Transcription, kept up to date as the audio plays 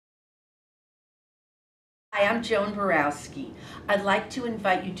Hi, I'm Joan Borowski. I'd like to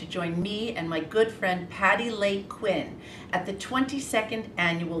invite you to join me and my good friend Patty Lake-Quinn at the 22nd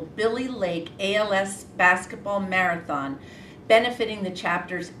annual Billy Lake ALS Basketball Marathon, benefiting the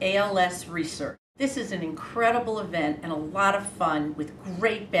chapter's ALS research. This is an incredible event and a lot of fun with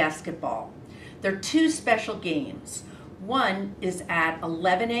great basketball. There are two special games. One is at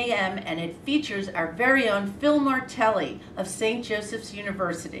 11 a.m. and it features our very own Phil Martelli of St. Joseph's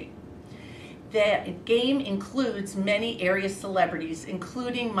University. The game includes many area celebrities,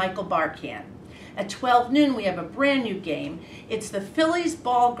 including Michael Barkan. At 12 noon, we have a brand new game. It's the Phillies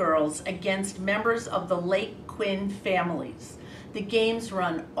Ball Girls against members of the Lake-Quinn families. The games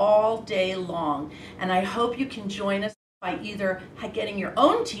run all day long, and I hope you can join us by either getting your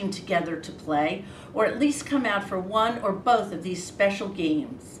own team together to play, or at least come out for one or both of these special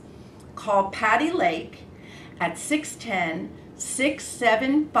games. Call Patty Lake at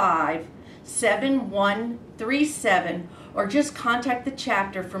 610-675-7137 or just contact the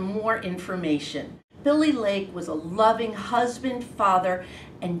chapter for more information. Billy Lake was a loving husband, father,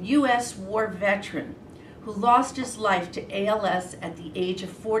 and U.S. war veteran who lost his life to ALS at the age of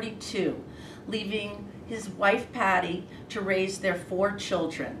 42, leaving his wife Patty to raise their 4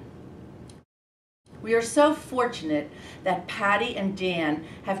 children. We are so fortunate that Patty and Dan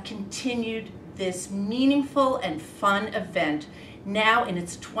have continued this meaningful and fun event now in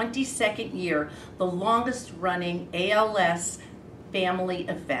its 22nd year, the longest running ALS family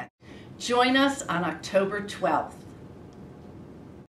event. Join us on October 12th.